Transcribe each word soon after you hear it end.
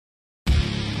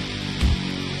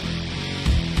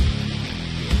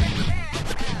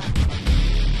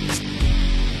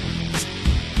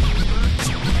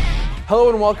Hello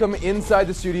and welcome inside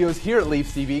the studios here at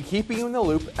Leafs TV, keeping you in the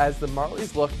loop as the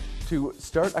Marlies look to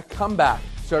start a comeback,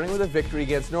 starting with a victory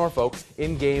against Norfolk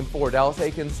in Game 4. Dallas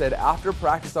Aikens said after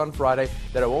practice on Friday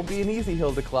that it won't be an easy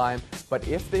hill to climb, but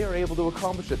if they are able to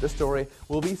accomplish it, the story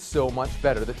will be so much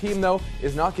better. The team, though,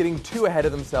 is not getting too ahead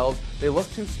of themselves. They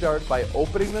look to start by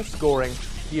opening the scoring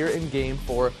here in Game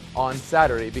 4 on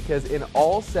Saturday, because in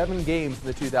all 7 games in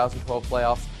the 2012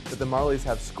 playoffs that the Marlies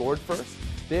have scored first,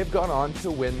 they have gone on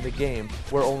to win the game,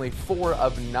 where only 4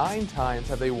 of 9 times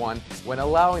have they won when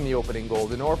allowing the opening goal.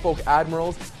 The Norfolk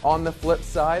Admirals, on the flip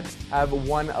side, have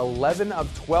won 11 of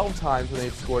 12 times when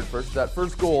they've scored first. That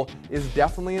first goal is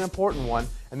definitely an important one,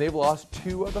 and they've lost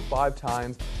 2 of the 5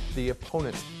 times the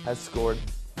opponent has scored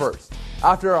first.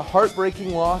 After a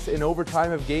heartbreaking loss in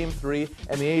overtime of Game 3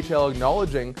 and the AHL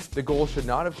acknowledging the goal should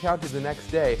not have counted the next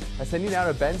day, I send you now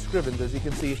to Ben Scrivens. As you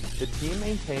can see, the team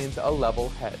maintains a level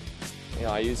head. You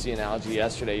know, I used the analogy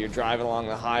yesterday. You're driving along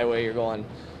the highway, you're going,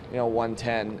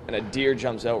 110, and a deer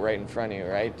jumps out right in front of you,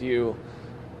 right? Do you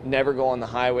never go on the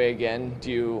highway again?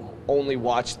 Do you only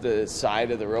watch the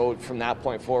side of the road from that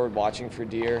point forward, watching for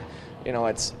deer?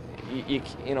 It's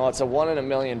a 1 in a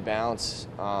million bounce.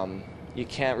 You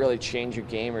can't really change your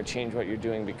game or change what you're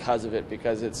doing because of it,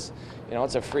 because it's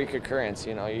a freak occurrence.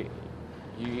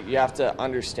 You have to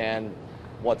understand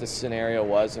what the scenario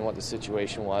was and what the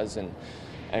situation was, and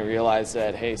realize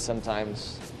that, hey,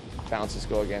 sometimes bounces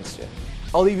go against you.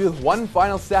 I'll leave you with one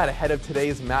final stat ahead of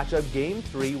today's matchup. Game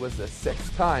 3 was the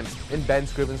 6th time in Ben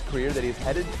Scrivens' career that he's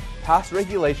headed past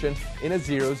regulation in a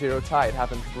 0-0 tie. It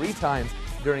happened 3 times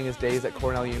during his days at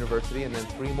Cornell University, and then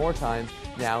 3 more times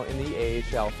now in the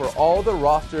AHL. For all the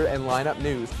roster and lineup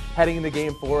news heading into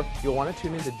Game 4, you'll want to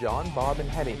tune into John, Bob, and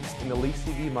Henny in the Leafs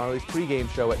TV Marlies pregame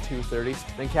show at 2:30.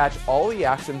 Then catch all the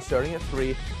action starting at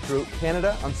 3 throughout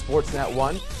Canada on Sportsnet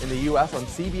 1, in the US on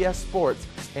CBS Sports,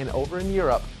 and over in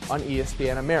Europe on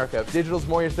ESPN America. If digital's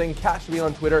more your thing, catch me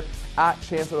on Twitter at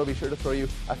Chansler. I'll be sure to throw you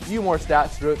a few more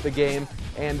stats throughout the game.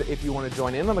 And if you want to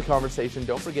join in on the conversation,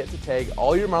 don't forget to tag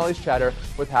all your Marlies chatter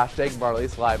with hashtag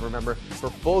Marlies Live. Remember, for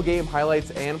full game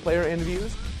highlights and player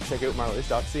interviews, check out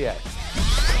marlies.ca.